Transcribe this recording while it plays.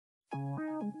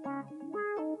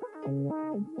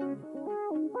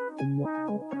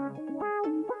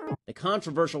The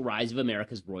Controversial Rise of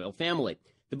America's Royal Family.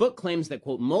 The book claims that,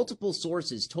 quote, multiple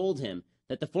sources told him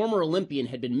that the former Olympian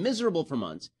had been miserable for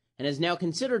months and has now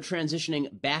considered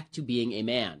transitioning back to being a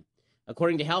man.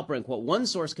 According to Halperin, quote, one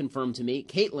source confirmed to me,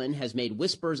 Caitlyn has made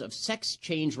whispers of sex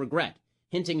change regret,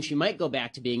 hinting she might go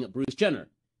back to being Bruce Jenner.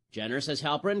 Jenner, says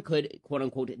Halperin, could, quote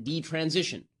unquote,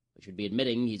 detransition, which would be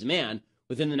admitting he's a man,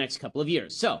 within the next couple of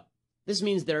years. So, this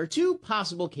means there are two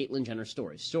possible Caitlyn Jenner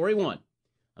stories. Story one,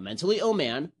 a mentally ill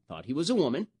man thought he was a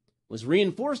woman, was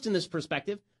reinforced in this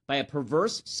perspective by a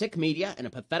perverse, sick media and a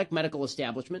pathetic medical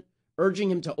establishment, urging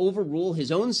him to overrule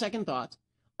his own second thoughts,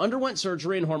 underwent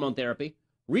surgery and hormone therapy,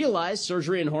 realized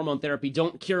surgery and hormone therapy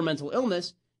don't cure mental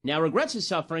illness, now regrets his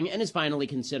suffering, and is finally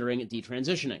considering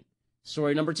detransitioning.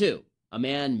 Story number two, a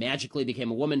man magically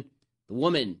became a woman. The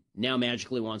woman now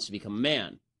magically wants to become a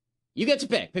man. You get to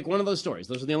pick one of those stories.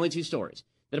 Those are the only two stories.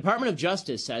 The Department of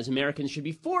Justice says Americans should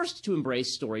be forced to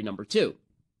embrace story number two.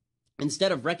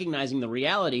 Instead of recognizing the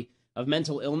reality of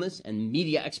mental illness and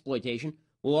media exploitation,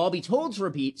 we'll all be told to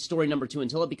repeat story number two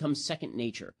until it becomes second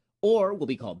nature. Or we'll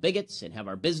be called bigots and have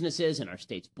our businesses and our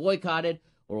states boycotted,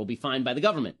 or we'll be fined by the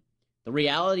government. The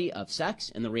reality of sex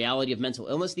and the reality of mental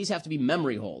illness, these have to be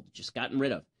memory hold, just gotten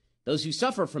rid of. Those who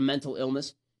suffer from mental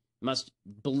illness must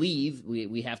believe,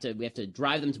 we have to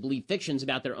drive them to believe fictions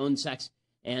about their own sex,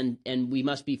 and we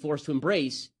must be forced to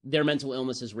embrace their mental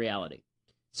illness as reality.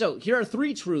 So here are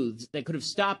three truths that could have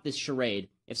stopped this charade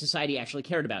if society actually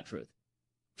cared about truth.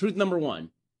 Truth number one,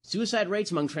 suicide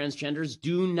rates among transgenders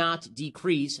do not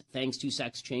decrease thanks to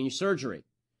sex change surgery.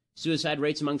 Suicide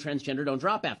rates among transgender don't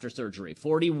drop after surgery.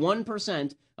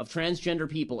 41% of transgender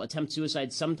people attempt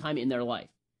suicide sometime in their life.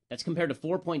 That's compared to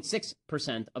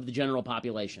 4.6% of the general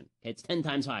population. Okay, it's 10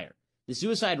 times higher. The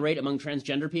suicide rate among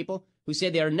transgender people who say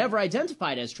they are never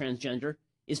identified as transgender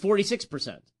is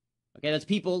 46%. Okay, that's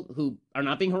people who are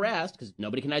not being harassed because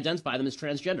nobody can identify them as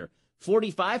transgender.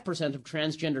 45% of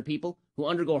transgender people who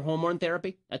undergo hormone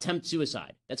therapy attempt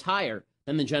suicide. That's higher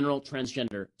than the general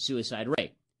transgender suicide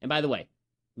rate. And by the way,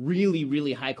 really,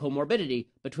 really high comorbidity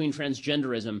between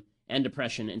transgenderism and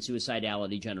depression and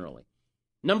suicidality generally.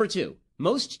 Number two,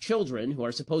 most children who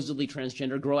are supposedly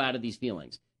transgender grow out of these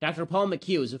feelings. Dr. Paul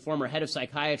McHugh is a former head of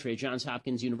psychiatry at Johns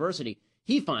Hopkins University.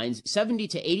 He finds 70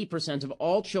 to 80% of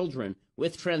all children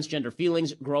with transgender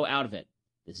feelings grow out of it.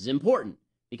 This is important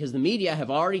because the media have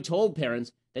already told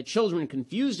parents that children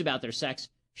confused about their sex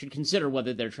should consider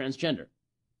whether they're transgender.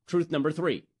 Truth number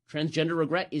three, transgender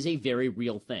regret is a very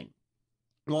real thing.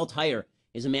 Walt Heyer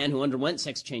is a man who underwent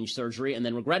sex change surgery and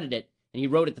then regretted it, and he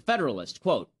wrote at The Federalist,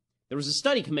 quote, there was a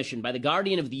study commissioned by the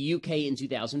Guardian of the UK in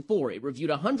 2004. It reviewed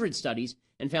 100 studies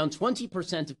and found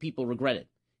 20% of people regretted.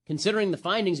 Considering the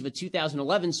findings of a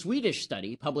 2011 Swedish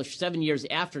study published 7 years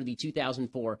after the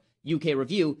 2004 UK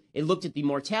review, it looked at the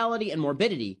mortality and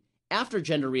morbidity after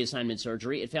gender reassignment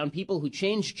surgery. It found people who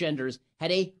changed genders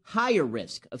had a higher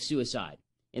risk of suicide.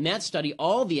 In that study,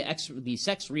 all the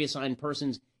sex reassigned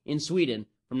persons in Sweden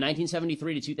from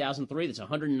 1973 to 2003, that's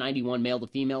 191 male to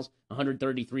females,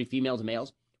 133 female to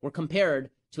males, were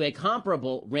compared to a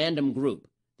comparable random group.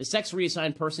 The sex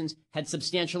reassigned persons had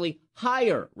substantially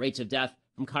higher rates of death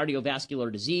from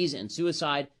cardiovascular disease and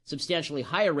suicide, substantially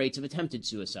higher rates of attempted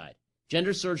suicide.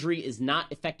 Gender surgery is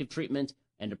not effective treatment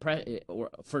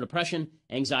for depression,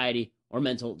 anxiety, or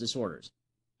mental disorders.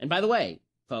 And by the way,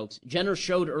 folks, Jenner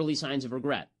showed early signs of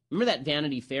regret. Remember that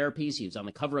Vanity Fair piece? He was on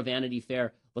the cover of Vanity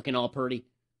Fair looking all purty.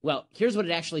 Well, here's what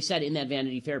it actually said in that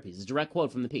Vanity Fair piece. It's a direct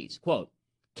quote from the piece. Quote,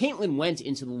 Caitlyn went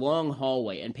into the long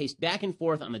hallway and paced back and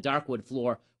forth on the dark wood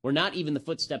floor where not even the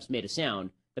footsteps made a sound.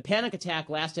 The panic attack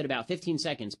lasted about 15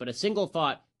 seconds, but a single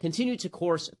thought continued to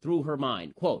course through her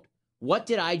mind. Quote, what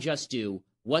did I just do?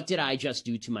 What did I just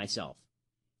do to myself?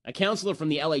 A counselor from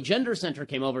the LA Gender Center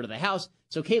came over to the house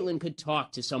so Caitlyn could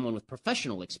talk to someone with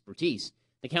professional expertise.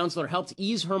 The counselor helped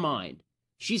ease her mind.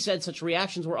 She said such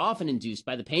reactions were often induced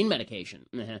by the pain medication.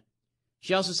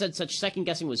 She also said such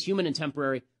second-guessing was human and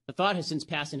temporary. The thought has since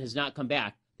passed and has not come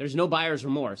back. There's no buyer's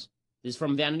remorse. This is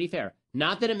from Vanity Fair.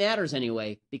 Not that it matters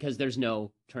anyway, because there's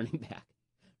no turning back.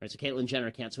 Right, so Caitlyn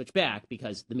Jenner can't switch back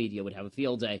because the media would have a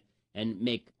field day and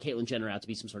make Caitlyn Jenner out to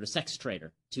be some sort of sex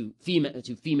traitor to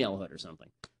femalehood or something.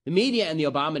 The media and the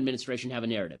Obama administration have a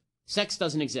narrative. Sex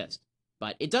doesn't exist,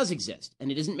 but it does exist,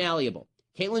 and it isn't malleable.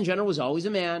 Caitlyn Jenner was always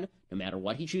a man, no matter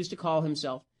what he chooses to call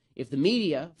himself. If the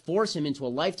media force him into a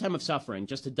lifetime of suffering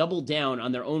just to double down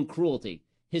on their own cruelty,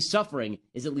 his suffering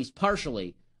is at least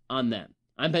partially on them.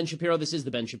 I'm Ben Shapiro. This is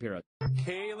The Ben Shapiro.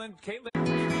 Caitlyn.